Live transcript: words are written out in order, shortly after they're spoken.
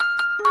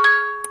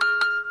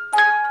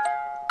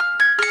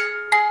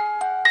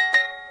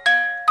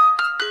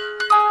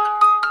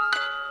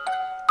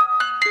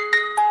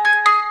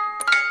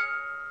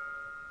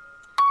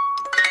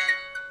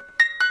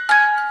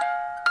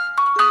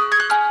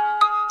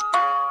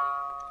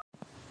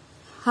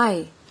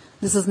Hi,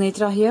 this is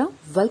Netra here.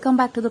 Welcome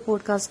back to the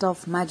podcast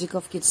of Magic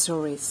of Kids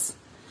Stories.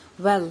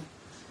 Well,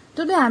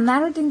 today I'm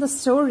narrating the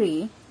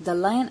story The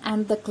Lion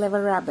and the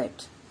Clever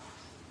Rabbit.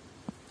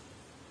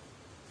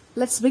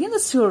 Let's begin the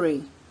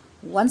story.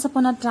 Once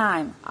upon a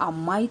time, a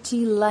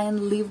mighty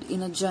lion lived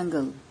in a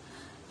jungle.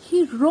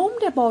 He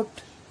roamed about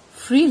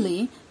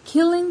freely,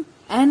 killing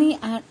any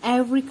and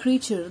every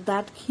creature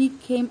that he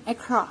came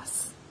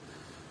across.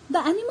 The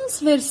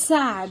animals were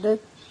sad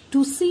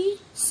to see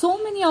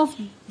so many of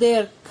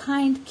their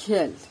kind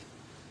killed.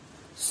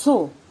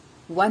 So,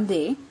 one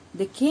day,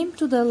 they came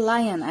to the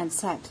lion and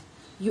said,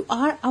 "You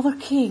are our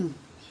king.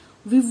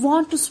 We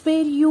want to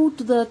spare you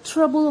the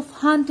trouble of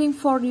hunting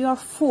for your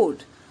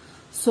food.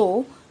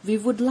 So, we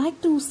would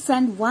like to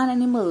send one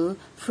animal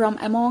from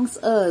amongst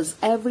us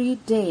every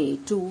day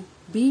to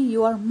be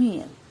your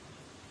meal."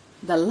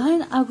 The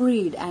lion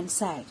agreed and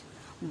said,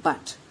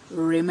 "But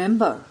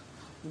remember,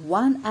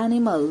 one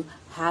animal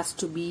has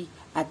to be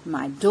at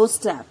my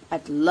doorstep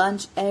at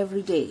lunch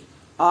every day,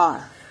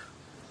 or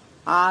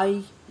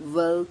I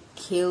will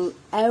kill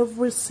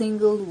every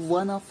single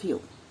one of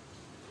you."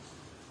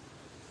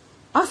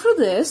 After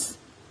this,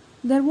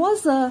 there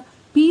was a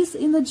peace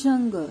in the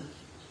jungle.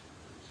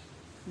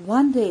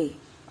 One day,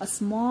 a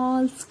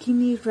small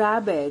skinny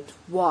rabbit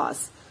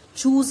was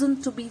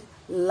chosen to be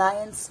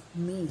lion's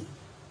meal.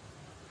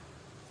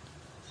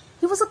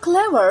 He was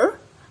clever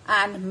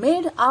and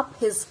made up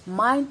his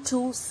mind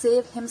to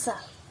save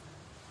himself.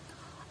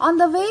 On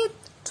the way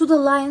to the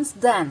lion's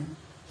den,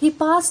 he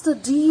passed a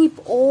deep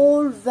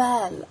old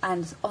well,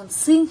 and on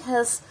seeing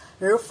his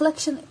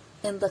reflection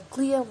in the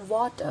clear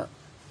water,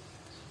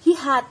 he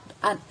had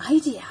an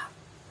idea.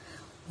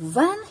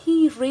 When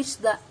he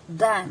reached the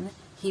den,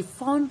 he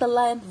found the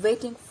lion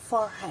waiting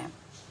for him.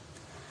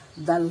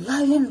 The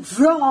lion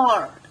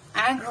roared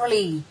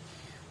angrily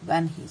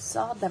when he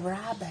saw the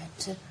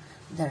rabbit.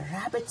 The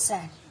rabbit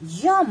said,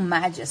 "Your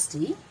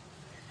Majesty,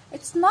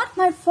 it's not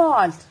my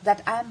fault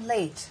that I am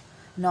late,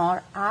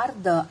 nor are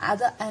the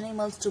other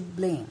animals to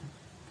blame.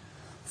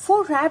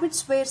 4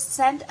 rabbits were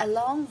sent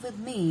along with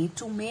me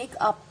to make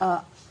up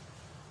a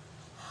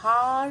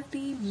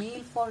hearty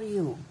meal for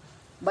you.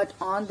 But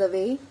on the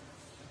way,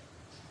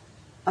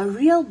 a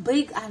real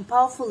big and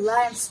powerful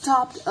lion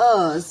stopped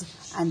us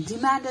and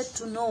demanded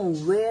to know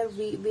where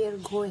we were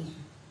going.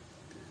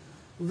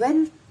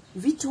 When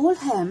we told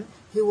him,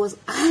 he was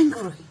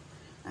angry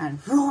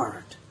and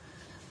roared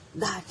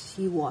that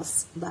he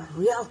was the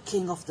real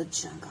king of the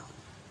jungle.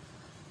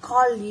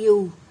 Call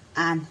you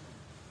an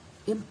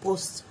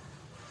impostor."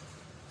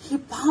 He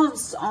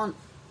pounced on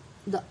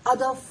the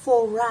other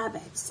 4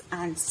 rabbits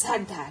and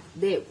said that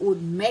they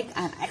would make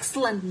an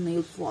excellent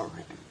meal for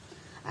him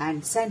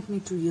and sent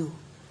me to you.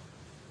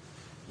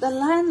 The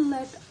lion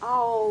let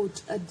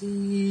out a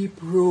deep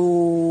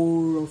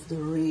roar of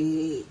the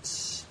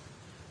rage.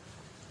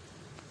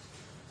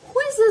 "Who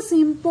is this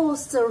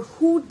impostor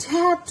who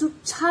dared to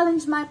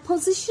challenge my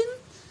position?"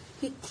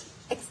 he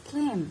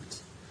exclaimed.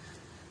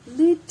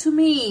 "Lead to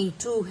me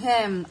to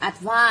him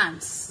at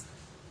once."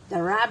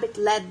 The rabbit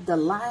led the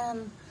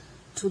lion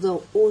to the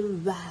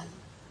old well.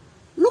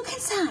 "Look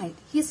inside,"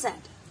 he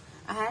said,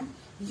 "and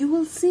you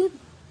will see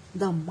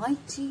the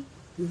mighty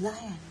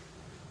lion."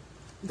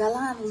 The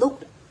lion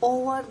looked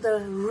over the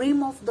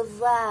rim of the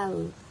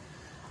well,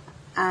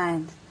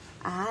 and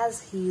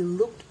as he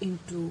looked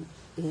into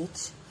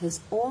it,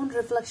 his own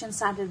reflection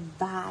started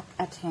back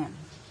at him.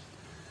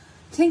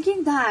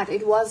 Thinking that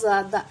it was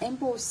the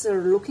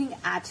impostor looking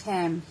at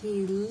him,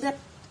 he leapt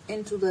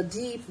into the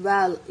deep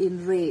well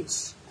in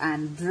rage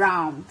and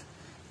drowned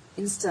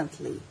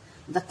instantly.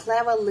 The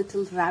clever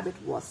little rabbit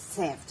was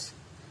saved.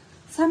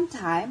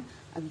 Sometimes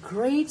a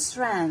great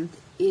strength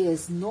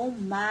is no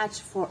match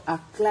for a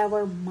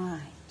clever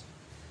mind.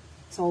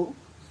 So,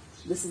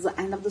 this is the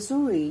end of the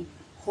story.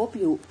 Hope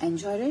you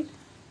enjoyed it.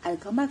 I'll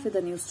come back with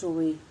a new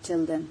story.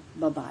 Till then,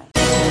 bye-bye.